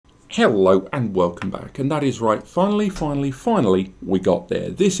Hello and welcome back, and that is right, finally we got there.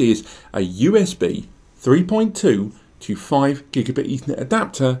 This is a USB 3.2 to 5 gigabit Ethernet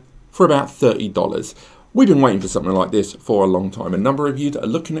adapter for about $30. We've been waiting for something like this for a long time. A number of you that are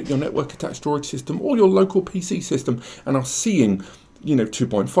looking at your network attached storage system or your local PC system and are seeing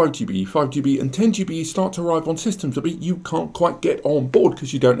 2.5 GbE, 5 GbE and 10 GbE start to arrive on systems that you can't quite get on board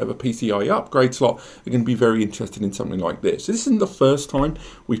because you don't have a PCIe upgrade slot, are going to be very interested in something like this. So this isn't the first time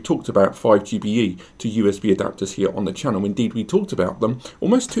we've talked about 5 GbE to USB adapters here on the channel. Indeed, we talked about them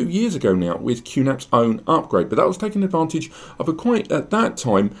almost 2 years ago now with QNAP's own upgrade, but that was taking advantage of a quite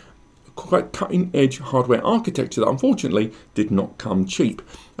cutting-edge hardware architecture that unfortunately did not come cheap.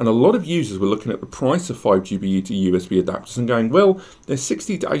 And a lot of users were looking at the price of 5 GbE to USB adapters and going, well, they're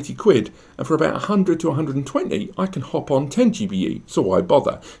 60 to 80 quid, and for about 100 to 120, I can hop on 10 GbE, so why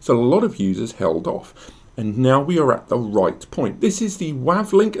bother? So a lot of users held off. And now we are at the right point. This is the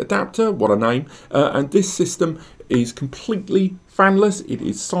Wavlink adapter, what a name, and this system is completely fanless, it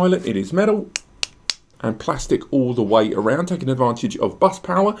is silent, it is metal, and plastic all the way around, taking advantage of bus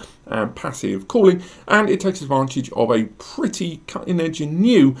power and passive cooling, and it takes advantage of a pretty cutting-edge and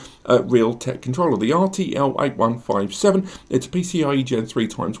new Realtek controller, the RTL8157. It's a PCIe Gen 3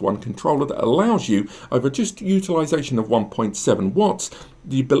 x 1 controller that allows you, over just utilization of 1.7 watts,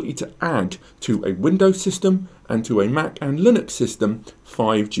 the ability to add to a Windows system and to a Mac and Linux system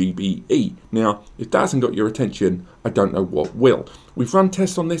 5 GbE. Now, if that hasn't got your attention, I don't know what will. We've run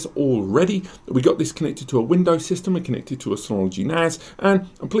tests on this already. We got this connected to a Windows system and connected to a Synology NAS, and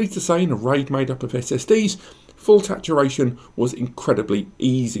I'm pleased to say in a RAID made up of SSDs, full saturation was incredibly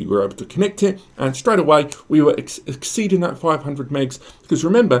easy. We were able to connect it, and straight away we were exceeding that 500 megs, because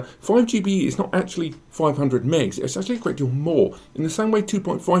remember, 5 GbE is not actually 500 megs, it's actually a great deal more. In the same way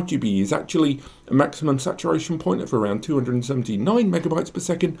 2.5 GbE is actually a maximum saturation point of around 279 megabytes per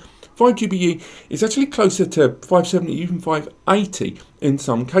second, 5 GbE is actually closer to 570, even 580 in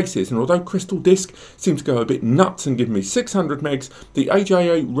some cases. And although Crystal Disk seems to go a bit nuts and give me 600 megs, the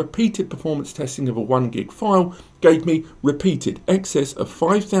AJA repeated performance testing of a 1 gig file gave me repeated excess of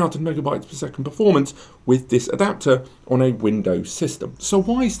 5,000 megabytes per second performance with this adapter on a Windows system. So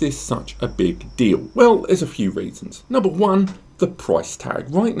why is this such a big deal? Well, there's a few reasons. Number one, the price tag.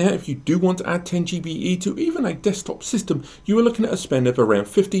 Right now, if you do want to add 10 GbE to even a desktop system, you are looking at a spend of around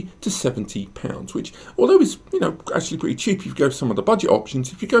 50 to 70 pounds, which, although is actually pretty cheap if you go for some of the budget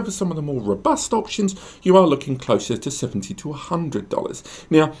options, if you go for some of the more robust options, you are looking closer to $70 to $100.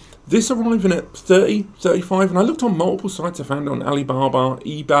 Now, this arriving at 30, 35, and I looked on multiple sites. I found it on Alibaba,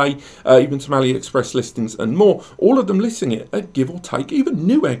 eBay, even some AliExpress listings and more, all of them listing it at give or take, even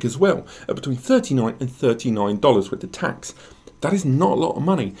Newegg as well, at between $39 and $39 with the tax. That is not a lot of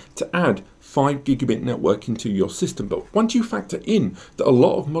money to add 5 gigabit networking to your system. But once you factor in that a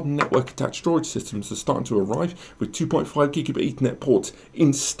lot of modern network attached storage systems are starting to arrive with 2.5 gigabit Ethernet ports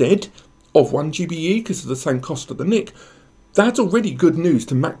instead of 1 GbE because of the same cost of the NIC, that's already good news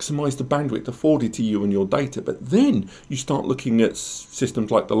to maximize the bandwidth afforded to you and your data. But then you start looking at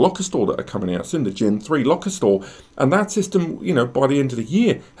systems like the Locker Store that are coming out soon, the Gen 3 Locker Store, and that system, by the end of the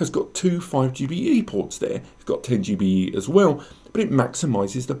year, has got 2 5 GbE ports there. It's got 10 GbE as well, but it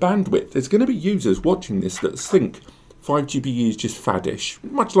maximizes the bandwidth. There's going to be users watching this that think 5 GbE is just faddish,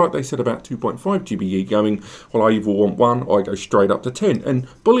 much like they said about 2.5 GbE, going, well, I either want 1 or I go straight up to 10. And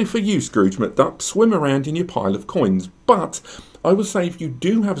bully for you, Scrooge McDuck, swim around in your pile of coins. But I will say if you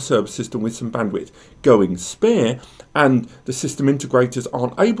do have a server system with some bandwidth going spare, and the system integrators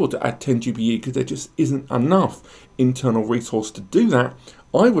aren't able to add 10 GbE because there just isn't enough internal resource to do that,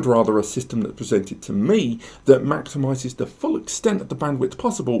 I would rather a system that's presented to me that maximises the full extent of the bandwidth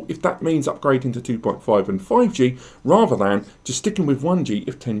possible, if that means upgrading to 2.5 and 5G, rather than just sticking with 1G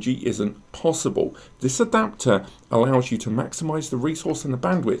if 10G isn't possible. This adapter allows you to maximise the resource and the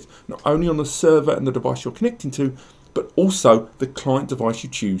bandwidth, not only on the server and the device you're connecting to, but also the client device you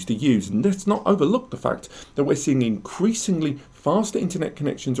choose to use. And let's not overlook the fact that we're seeing increasingly faster internet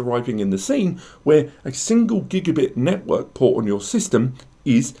connections arriving in the scene, where a single gigabit network port on your system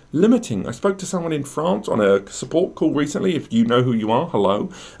is limiting. I spoke to someone in France on a support call recently, if you know who you are,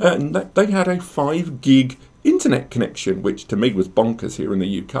 hello, and they had a 5 gig internet connection, which to me was bonkers here in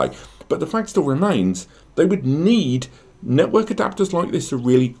the UK. But the fact still remains, they would need network adapters like this to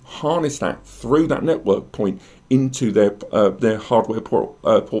really harness that through that network point into their hardware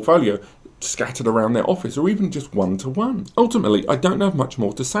portfolio, scattered around their office, or even just one-to-one. Ultimately, I don't have much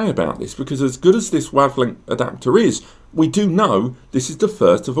more to say about this, because as good as this Wavlink adapter is, we do know this is the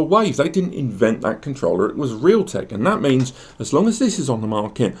first of a wave. They didn't invent that controller, it was Realtek, and that means as long as this is on the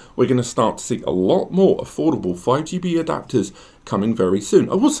market, we're going to start to see a lot more affordable 5 GbE adapters coming very soon.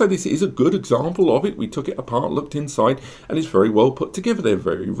 I will say this is a good example of it. We took it apart, looked inside, and it's very well put together. They're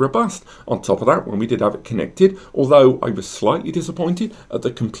very robust. On top of that, when we did have it connected, although I was slightly disappointed at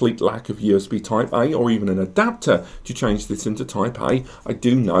the complete lack of USB Type A or even an adapter to change this into Type A, I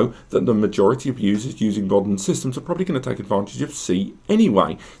do know that the majority of users using modern systems are probably going to take advantage of C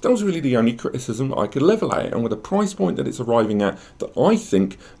anyway. That was really the only criticism that I could level at it, and with a price point that it's arriving at that I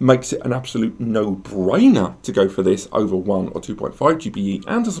think makes it an absolute no-brainer to go for this over 1 or 2.5 GbE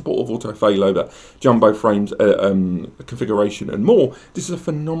and the support of auto failover, jumbo frames, configuration and more. This is a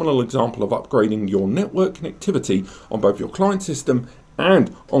phenomenal example of upgrading your network connectivity on both your client system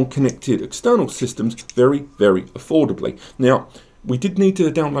and on connected external systems very, very affordably. Now, we did need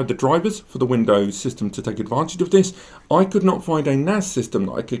to download the drivers for the Windows system to take advantage of this. I could not find a NAS system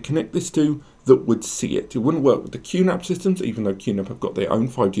that I could connect this to that would see it. It wouldn't work with the QNAP systems, even though QNAP have got their own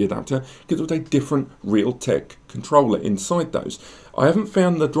 5G adapter, because it was a different Realtek controller inside those. I haven't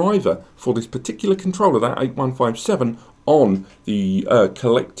found the driver for this particular controller, that 8157, on the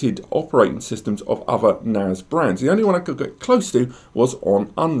collected operating systems of other NAS brands. The only one I could get close to was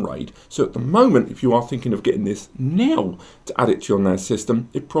on Unraid. So at the moment, if you are thinking of getting this now to add it to your NAS system,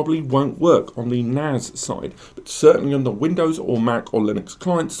 it probably won't work on the NAS side. But certainly on the Windows or Mac or Linux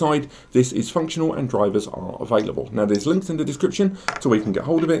client side, this is functional and drivers are available. Now there's links in the description so where you can get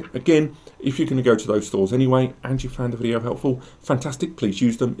hold of it. Again, if you're going to go to those stores anyway and you found the video helpful, fantastic, please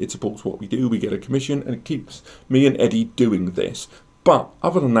use them. It supports what we do, we get a commission, and it keeps me and Eddie doing this. But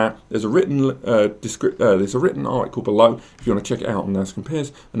other than that, there's a written article below if you want to check it out on NAS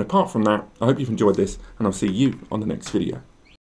Compares. And apart from that, I hope you've enjoyed this, and I'll see you on the next video.